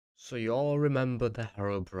So you all remember the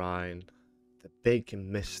Herobrine, the big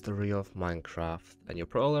mystery of Minecraft, and you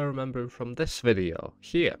probably remember from this video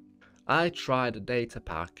here. I tried a data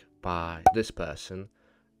pack by this person,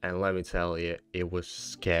 and let me tell you, it was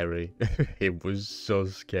scary. It was so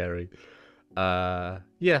scary.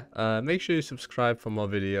 Make sure you subscribe for more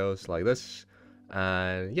videos like this,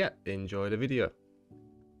 and yeah, enjoy the video.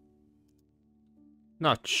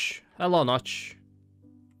 Notch. Hello, Notch.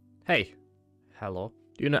 Hey. Hello.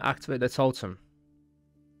 Do you not activate the totem?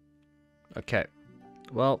 Okay.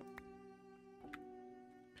 Well,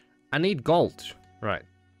 I need gold. Right.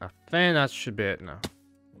 I think that should be it now.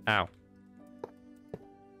 Ow.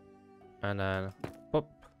 And then pop.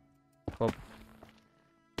 Pop.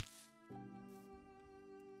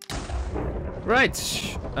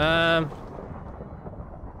 Right.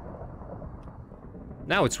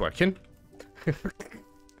 Now it's working.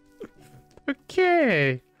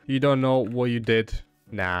 Okay. You don't know what you did.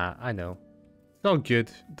 Nah, I know. It's all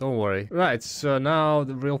good. Don't worry. Right, so now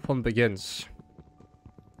the real fun begins.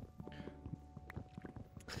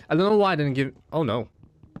 I don't know why I didn't give... Oh, no.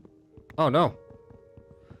 Oh, no.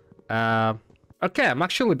 Okay, I'm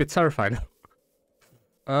actually a bit terrified.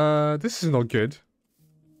 This is not good.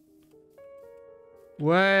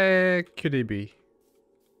 Where could he be?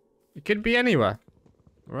 It could be anywhere.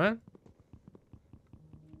 Right?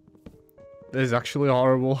 This is actually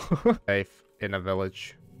horrible. Safe in a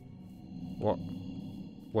village. What?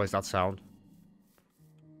 What is that sound?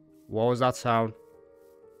 What was that sound?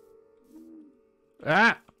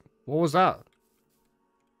 Ah! What was that?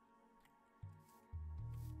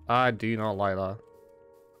 I do not like that.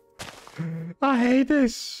 I hate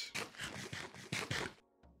this.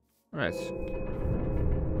 Right.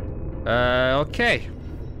 Okay.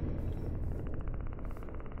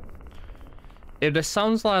 If this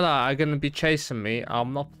sounds like that are gonna be chasing me,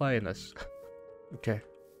 I'm not playing this. Okay.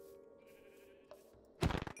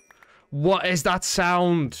 What is that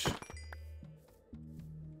sound?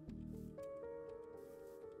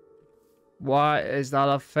 Why is that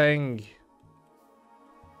a thing?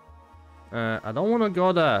 I don't want to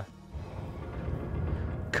go there.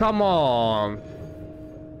 Come on.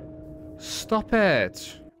 Stop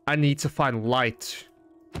it. I need to find light.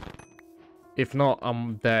 If not,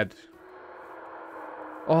 I'm dead.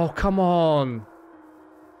 Oh, come on.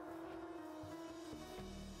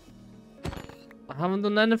 I haven't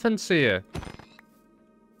done anything to you.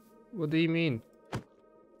 What do you mean?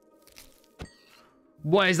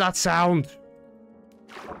 What is that sound?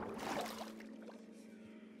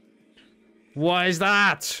 What is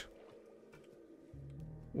that?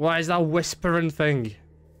 What is that whispering thing?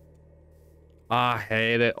 I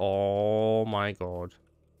hate it. Oh my god.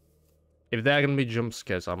 If there are gonna be jump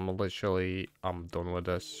scares, I'm done with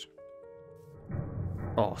this.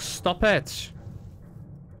 Oh, stop it!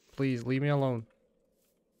 Please, leave me alone.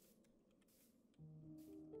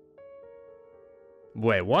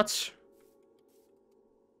 Wait, what?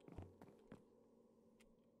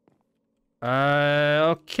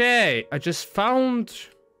 Okay. I just found...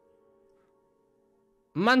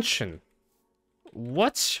 mansion.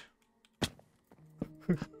 What?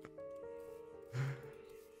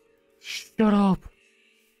 Shut up.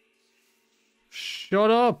 Shut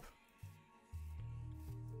up.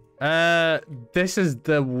 This is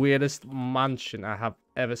the weirdest mansion I have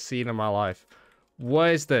ever seen in my life.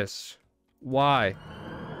 What is this? Why?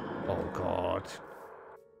 Oh god.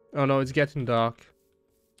 Oh no, it's getting dark.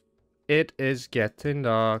 It is getting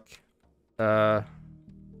dark. Oh.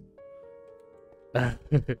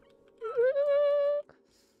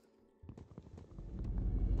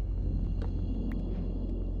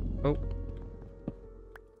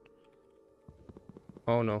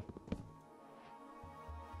 Oh no.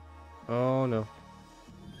 Oh no.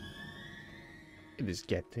 It is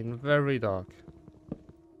getting very dark.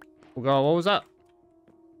 Oh god, what was that?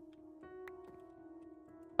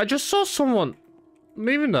 I just saw someone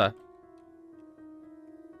moving there.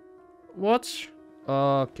 What?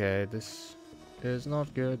 Okay, this is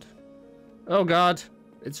not good. Oh god,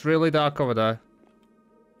 it's really dark over there.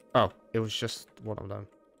 Oh, it was just one of them.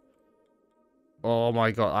 Oh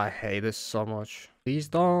my god, I hate this so much. Please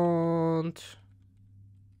don't.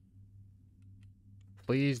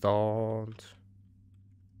 Please don't.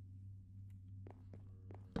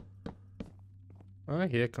 Oh,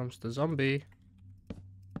 here comes the zombie.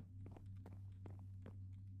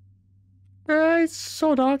 It's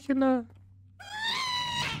so dark in there.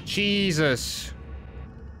 Jesus.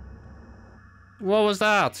 What was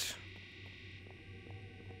that?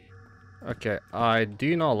 Okay, I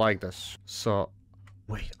do not like this. So,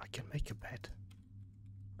 wait, I can make a bed.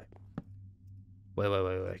 Wait.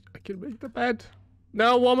 I can make the bed.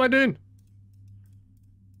 No, what am I doing?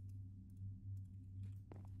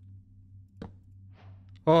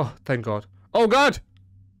 Oh, thank God. Oh, God!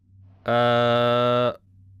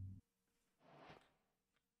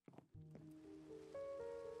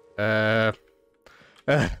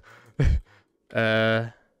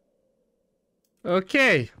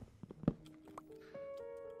 Okay.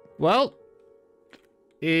 Well,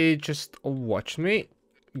 he just watched me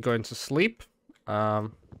going to sleep.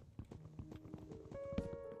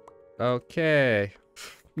 Okay.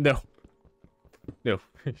 No. No.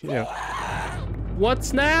 No.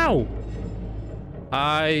 What's now?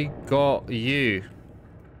 I got you.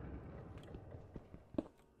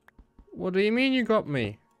 What do you mean you got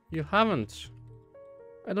me? You haven't.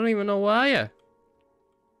 I don't even know why you.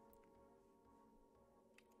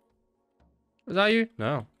 Is that you?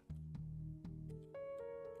 No.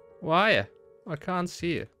 Why you? I can't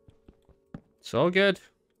see you. It's all good.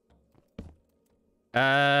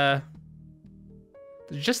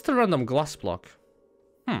 Just a random glass block.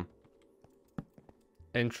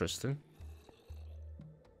 Interesting.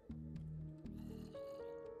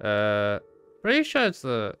 Pretty sure it's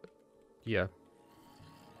the... Yeah.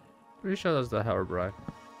 Pretty sure that's the Herobrine.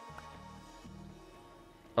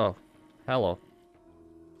 Oh. Hello.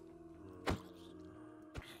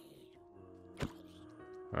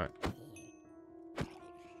 Alright.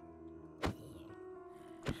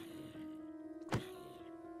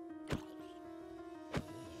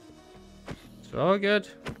 It's all good.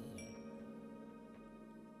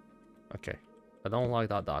 Okay. I don't like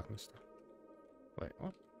that darkness. Wait,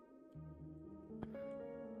 what?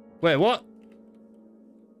 Wait, what?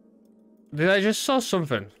 Did I just saw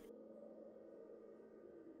something?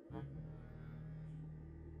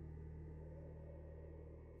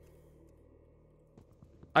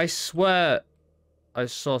 I swear I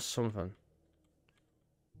saw something.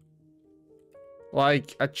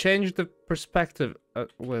 Like, I changed the perspective.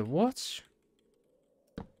 Wait, what?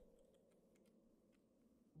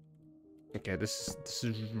 Okay, this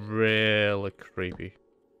is really creepy.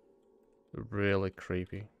 Really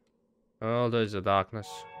creepy. Oh, there's a darkness.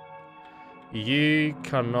 You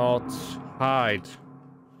cannot hide.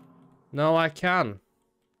 No, I can.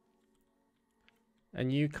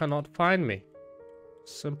 And you cannot find me.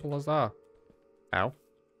 Simple as that. Ow.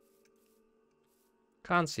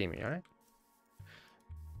 Can't see me, alright?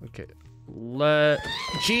 Okay.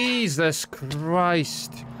 Jesus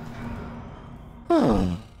Christ.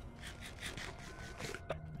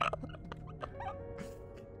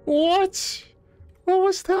 What? What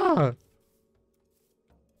was that?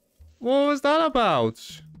 What was that about?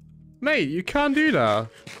 Mate, you can't do that.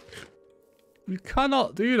 You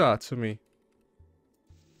cannot do that to me.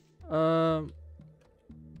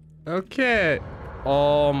 Okay.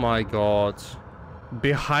 Oh my God.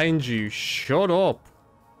 Behind you. Shut up.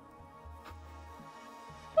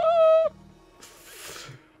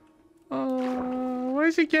 Why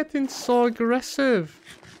is he getting so aggressive?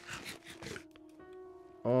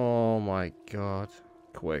 Oh my God.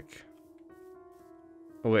 Quick.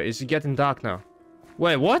 Oh wait, is it getting dark now?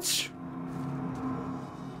 Wait, what?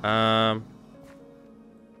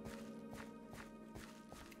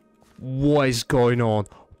 What is going on?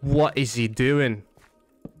 What is he doing?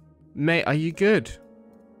 Mate, are you good?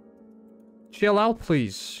 Chill out,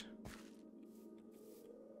 please.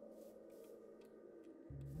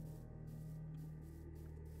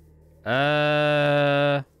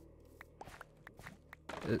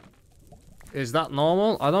 Is that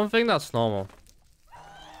normal? I don't think that's normal.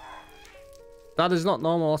 That is not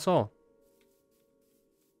normal at all.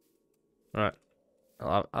 Right.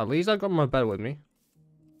 Well, at least I got my bed with me.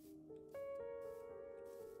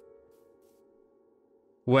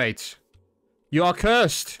 Wait. You are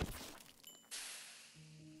cursed.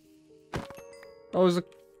 Oh, is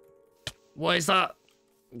it? What is that?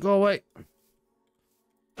 Go away.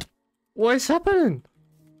 What is happening?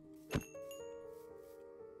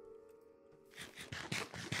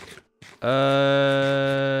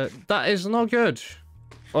 That is not good.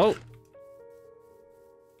 Oh.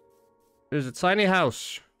 There's a tiny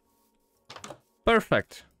house.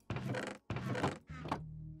 Perfect.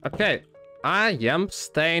 Okay. I am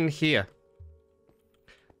staying here.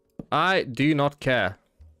 I do not care.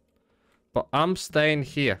 But I'm staying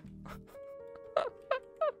here.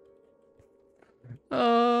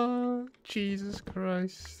 Oh, Jesus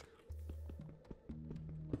Christ.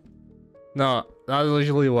 No, that's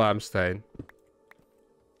literally where I'm staying.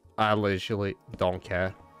 I literally don't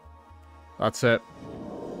care. That's it.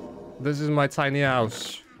 This is my tiny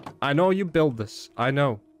house. I know you built this. I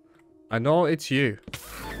know. I know it's you.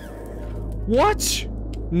 What?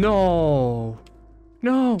 No.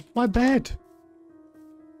 No, my bed.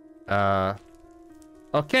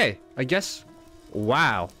 Okay, I guess.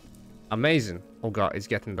 Wow. Amazing. Oh god, it's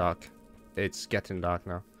getting dark. It's getting dark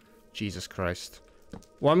now. Jesus Christ.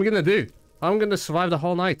 What am I gonna do? I'm gonna survive the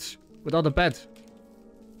whole night without a bed.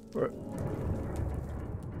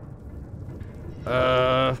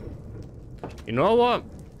 You know what?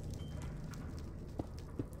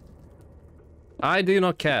 I do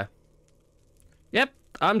not care. Yep,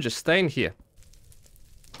 I'm just staying here.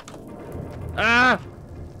 Ah!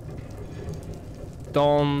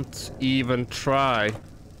 Don't even try.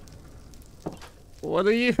 What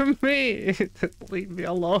do you mean? Leave me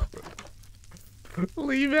alone.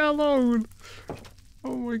 Leave me alone.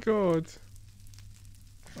 Oh my god.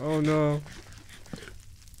 Oh no.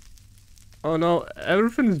 Oh no,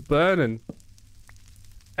 everything is burning.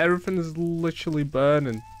 Everything is literally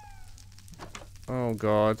burning. Oh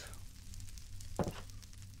god.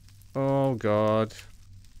 Oh god.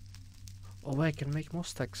 Oh wait, I can make more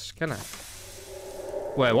sticks, can I?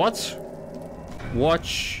 Wait, what?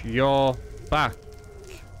 Watch your back.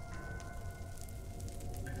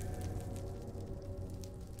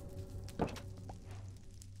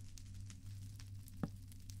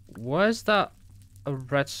 Where's that? A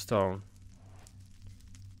redstone.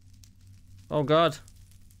 Oh god.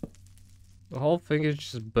 The whole thing is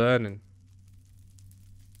just burning.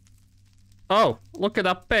 Oh, look at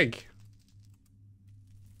that pig.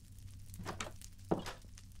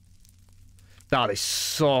 That is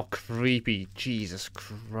so creepy. Jesus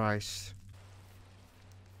Christ.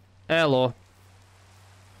 Hello.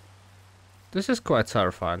 This is quite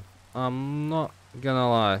terrifying. I'm not gonna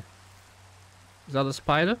lie. Is that a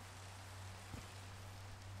spider?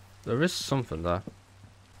 There is something there.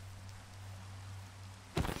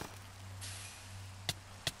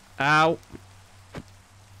 Ow.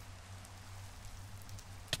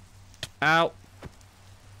 Ow.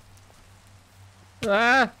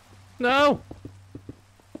 Ah! No!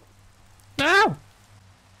 No!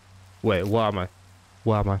 Wait, where am I?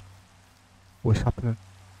 Where am I? What's happening?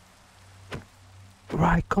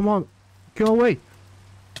 Right, come on. Go away.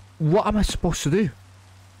 What am I supposed to do?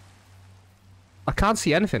 I can't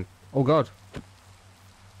see anything. Oh god.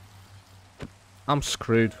 I'm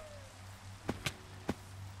screwed.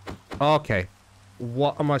 Okay.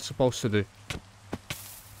 What am I supposed to do?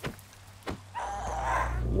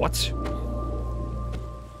 What?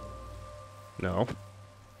 No.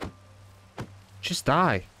 Just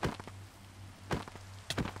die.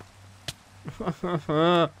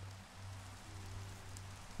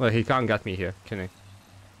 Well, he can't get me here, can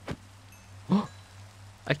he?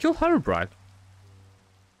 I killed Herobrine.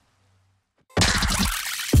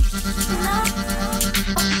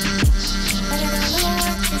 No.